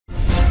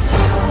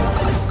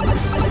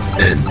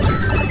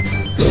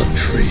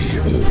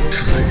Hey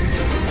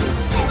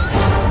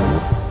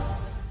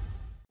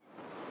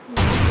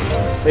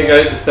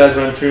guys, it's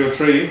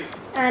Alisha32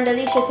 and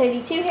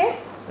Alisha32 here.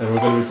 And we're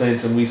going to be playing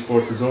some Wii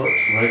Sport Resort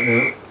right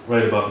now,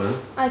 right about now.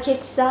 I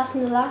kicked his ass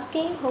in the last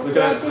game. Look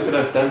at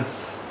that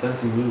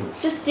dancing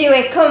moves. Just do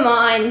it, come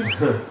on.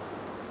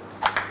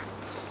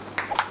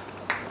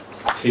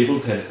 Table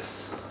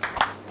tennis.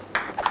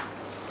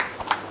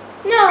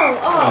 No,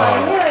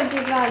 I knew I'd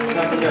do bad in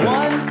this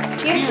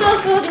game. You're so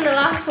good in the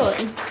last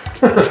one.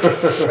 For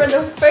the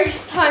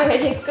first time I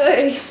did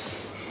good.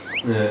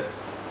 Yeah.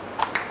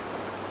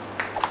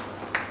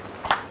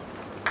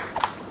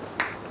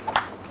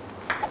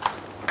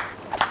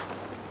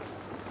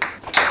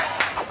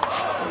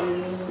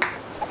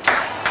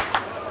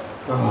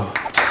 Oh.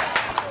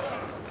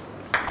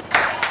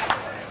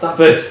 Stop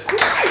it!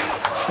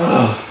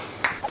 Oh.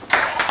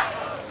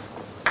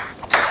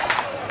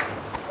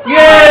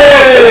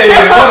 Yay!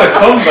 What a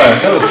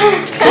comeback! That was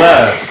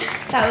class.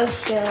 That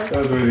was good. That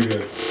was really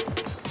good.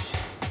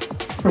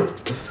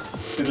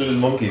 Did a little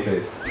monkey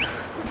face.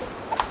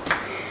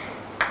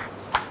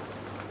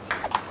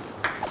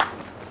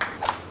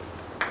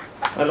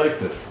 I like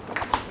this.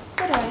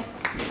 So do I.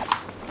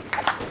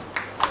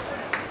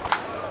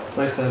 It's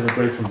nice to have a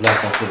break from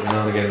Black Ops every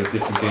now and again with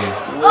different games.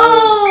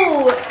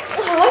 Oh!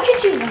 Why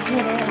could you hit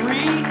it?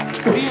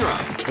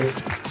 3-0.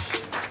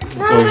 This is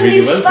Now going I'm gonna really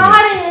be well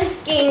bad in this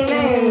game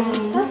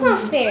now. That's not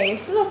fair. You're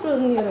still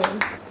uploading the other one.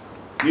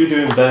 You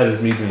doing bad is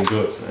me doing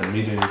good, and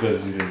me doing good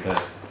is you doing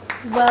bad.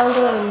 Well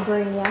done,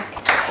 Brainiac.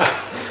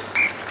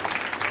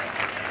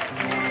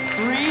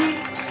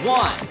 3-1.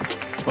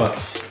 What?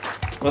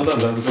 Well done,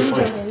 that was a good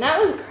point. That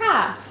was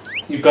crap.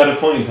 You got a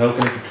point, how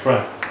can it be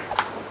crap?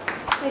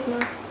 Like no.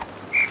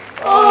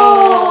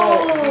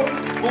 Oh!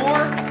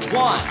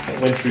 4-1. It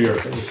went through your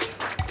face.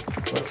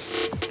 What?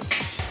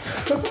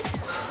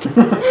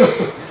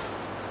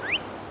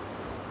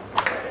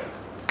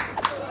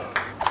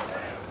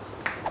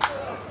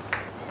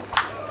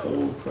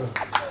 Oh crap.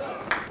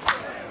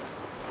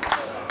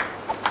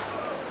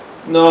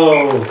 No,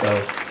 it's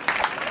out.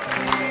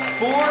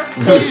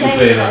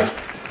 4-2.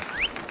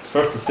 It's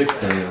first to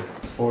 6 now, you know.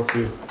 It's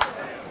 4-2.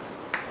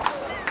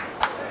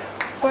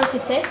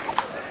 4-6?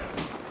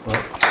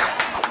 What?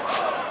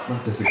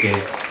 Not this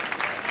again.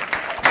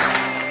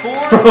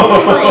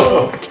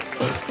 4-3.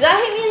 Did that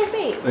hit me in the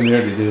face? I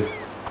nearly did.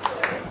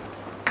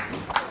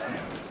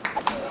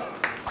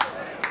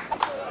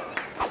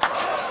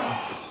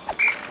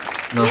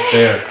 Not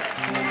fair.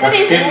 That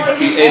skipped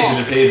the edge of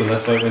the table,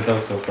 that's why it went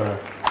out so far.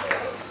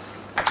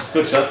 It's a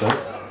good shot though.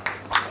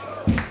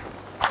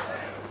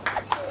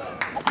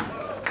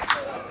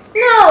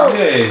 No!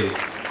 Yay!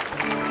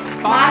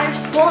 Match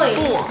points.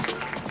 4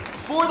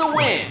 for the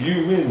win. You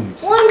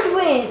wins. One to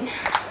win.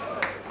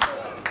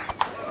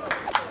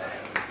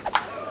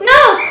 No!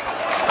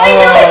 I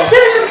know I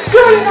shouldn't have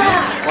done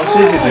that! What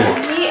did you do?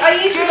 I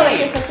usually go like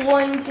this, like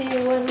 1,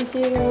 2, 1, 2,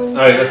 1.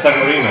 Alright, let's have a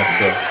rematch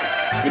so.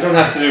 We don't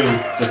have to do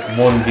just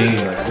one game,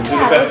 like. We'll do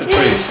the best of 3.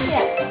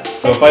 Yeah.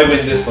 So if I win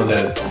this one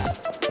then it's...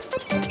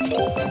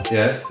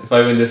 Yeah? If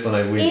I win this one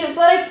I win.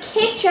 But I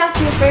kicked your ass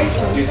in the first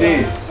one. You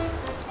did. It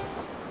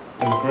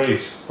was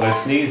great. But I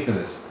sneezed in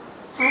it.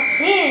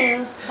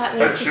 Achoo. That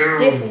makes such a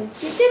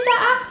difference. You did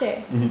that after.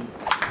 Mm-hmm.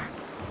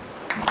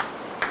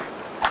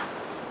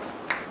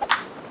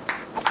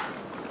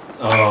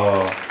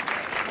 Oh.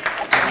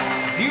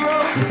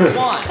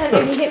 0-1. That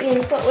nearly hit me in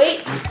the foot. Wait.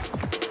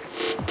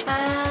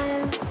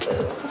 And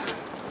boom.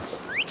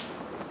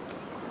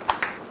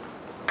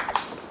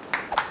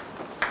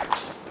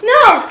 No!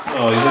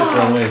 Oh, you hit the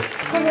wrong way. It's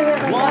because I went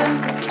like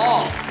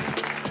 1-all.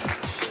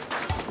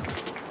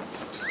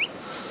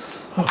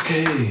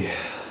 Okay.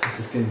 This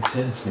is getting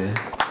tense, man.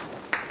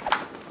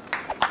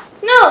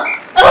 No!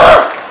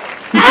 Ugh!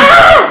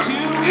 Ah!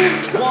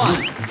 2-1.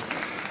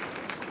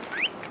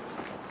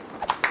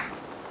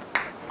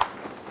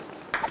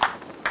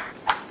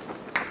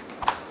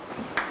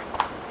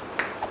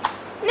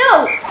 No!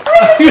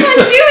 Why do you keep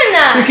doing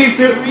that? You keep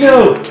doing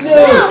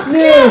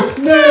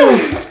no!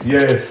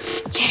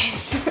 Yes. Yes.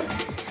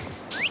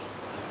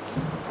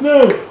 No!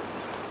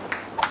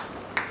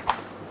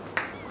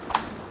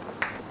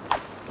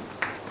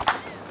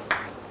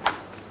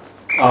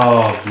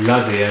 Oh,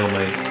 bloody hell,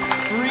 mate.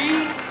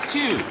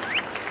 3-2.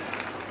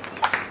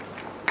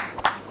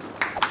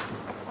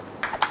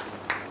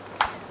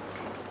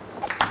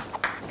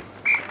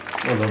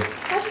 Well done.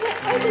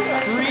 I did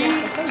like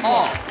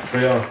 3-all.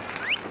 3-all.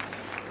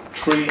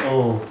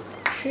 3-all.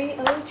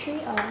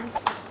 3-0.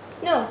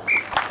 No.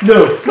 No!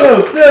 No!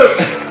 3.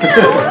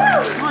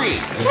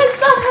 I can't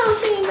stop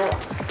helping you.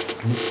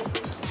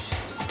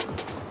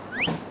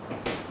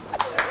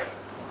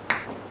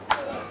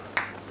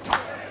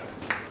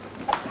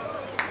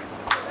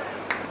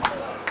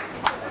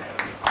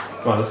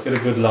 Come on, let's get a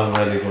good long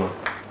rally going.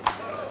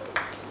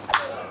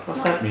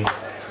 What's that mean?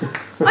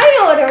 I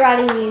know what a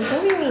rally means.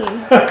 What do you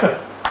mean?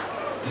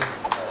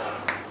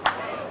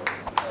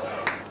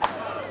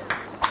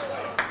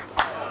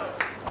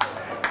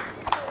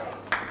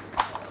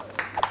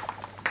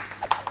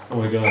 Oh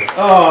my god.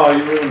 Oh,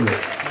 you ruined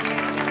it.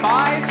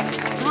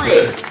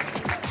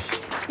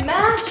 5-3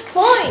 Match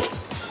point!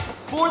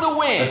 for the I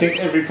win. think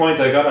every point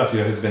I got off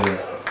you has been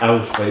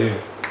out by you.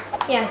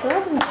 Yeah, so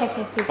that doesn't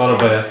technically Followed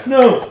by count. a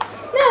no!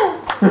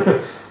 No!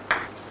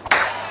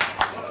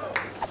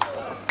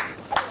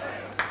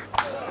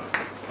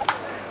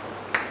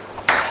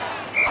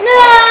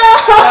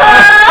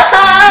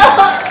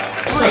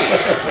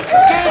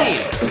 Game.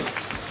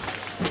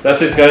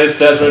 That's it, guys.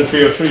 Dasman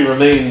 303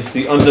 remains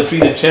the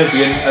undefeated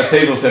champion at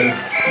table tennis.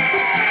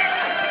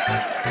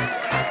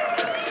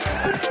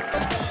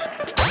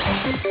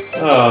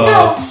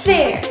 Oh, No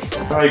fair!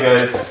 sorry,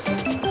 guys.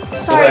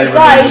 Sorry, I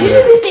guys. You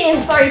remember. should be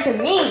saying sorry to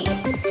me.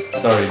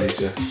 Sorry,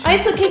 Alicia. I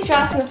still kicked your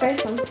ass in the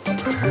first one.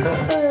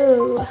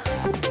 Oh.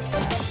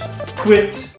 Quit.